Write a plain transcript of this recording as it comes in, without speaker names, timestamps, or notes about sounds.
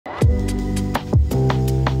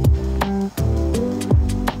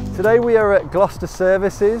Today we are at Gloucester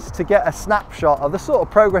Services to get a snapshot of the sort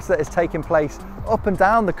of progress that is taking place up and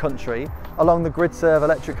down the country along the GRIDSERVE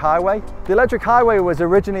electric highway. The electric highway was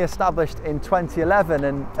originally established in 2011,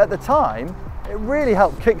 and at the time it really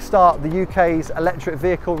helped kickstart the UK's electric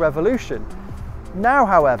vehicle revolution. Now,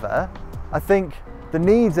 however, I think the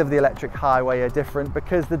needs of the electric highway are different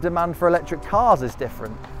because the demand for electric cars is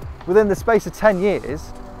different. Within the space of 10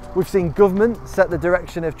 years, we've seen government set the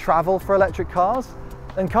direction of travel for electric cars,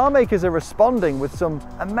 and car makers are responding with some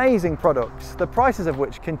amazing products, the prices of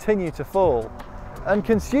which continue to fall. And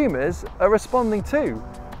consumers are responding too.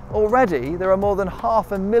 Already, there are more than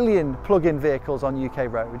 500,000 plug-in vehicles on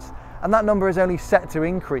UK roads, and that number is only set to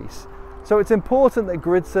increase. So it's important that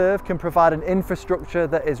GRIDSERVE can provide an infrastructure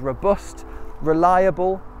that is robust,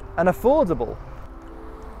 reliable, and affordable.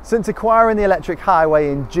 Since acquiring the electric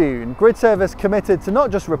highway in June, GRIDSERVE has committed to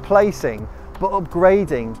not just replacing, but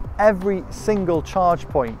upgrading every single charge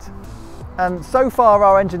point. And so far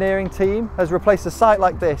our engineering team has replaced a site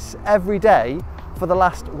like this every day for the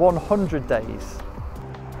last 100 days.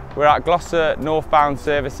 We're at Gloucester Northbound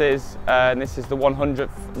services, and this is the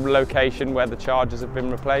 100th location where the chargers have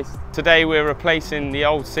been replaced. Today we're replacing the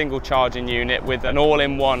old single charging unit with an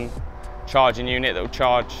all-in-one charging unit that will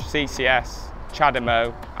charge CCS,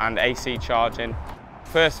 CHAdeMO and AC charging.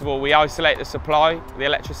 First of all, we isolate the supply, the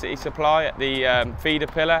electricity supply at the feeder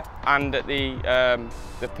pillar and at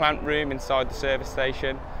the plant room inside the service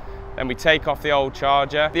station. Then we take off the old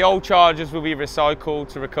charger. The old chargers will be recycled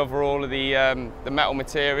to recover all of the metal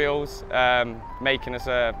materials, making us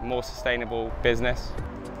a more sustainable business.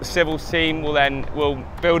 The civils team will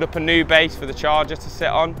build up a new base for the charger to sit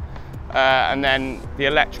on, and then the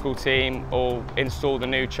electrical team will install the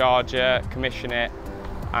new charger, commission it,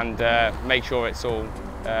 and make sure it's all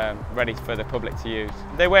ready for the public to use.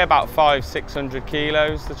 They weigh about 500–600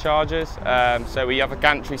 kilos, the chargers, so we have a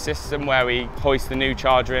gantry system where we hoist the new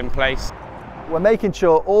charger in place. We're making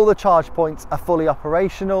sure all the charge points are fully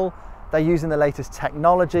operational, they're using the latest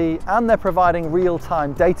technology, and they're providing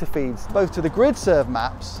real-time data feeds both to the GRIDSERVE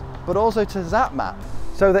maps but also to ZapMap,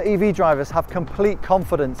 so that EV drivers have complete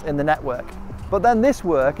confidence in the network. But then this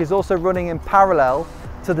work is also running in parallel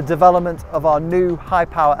to the development of our new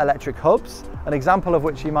high-power electric hubs, an example of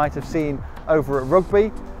which you might have seen over at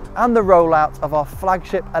Rugby, and the rollout of our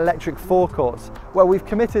flagship electric forecourts, where we've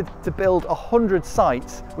committed to build 100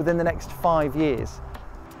 sites within the next 5 years.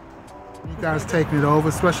 You guys taking it over,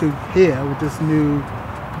 especially here with this new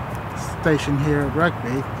station here at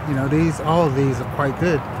Rugby. You know, all of these are quite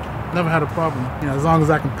good. Never had a problem. You know, as long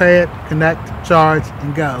as I can pay it, connect, charge,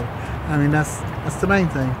 and go. I mean, that's the main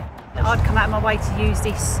thing. I'd come out of my way to use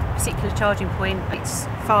this particular charging point. It's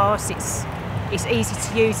fast, it's easy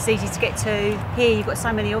to use, it's easy to get to. Here you've got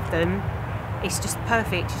so many of them, it's just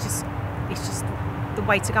perfect, it's just the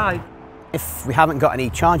way to go. If we haven't got any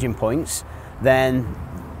charging points, then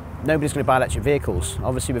nobody's going to buy electric vehicles.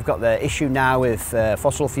 Obviously we've got the issue now with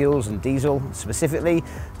fossil fuels and diesel specifically,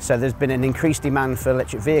 so there's been an increased demand for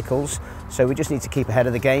electric vehicles, so we just need to keep ahead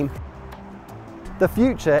of the game. The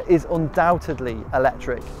future is undoubtedly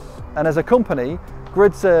electric, and as a company,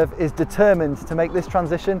 GRIDSERVE is determined to make this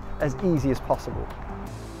transition as easy as possible.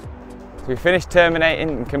 So we finished terminating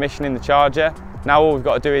and commissioning the charger. Now all we've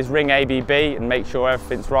got to do is ring ABB and make sure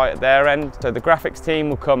everything's right at their end. So the graphics team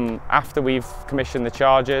will come after we've commissioned the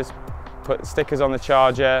chargers, put the stickers on the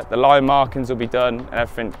charger, the line markings will be done, and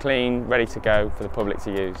everything clean, ready to go for the public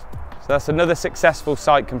to use. So that's another successful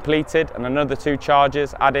site completed and another 2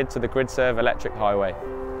 chargers added to the GRIDSERVE electric highway.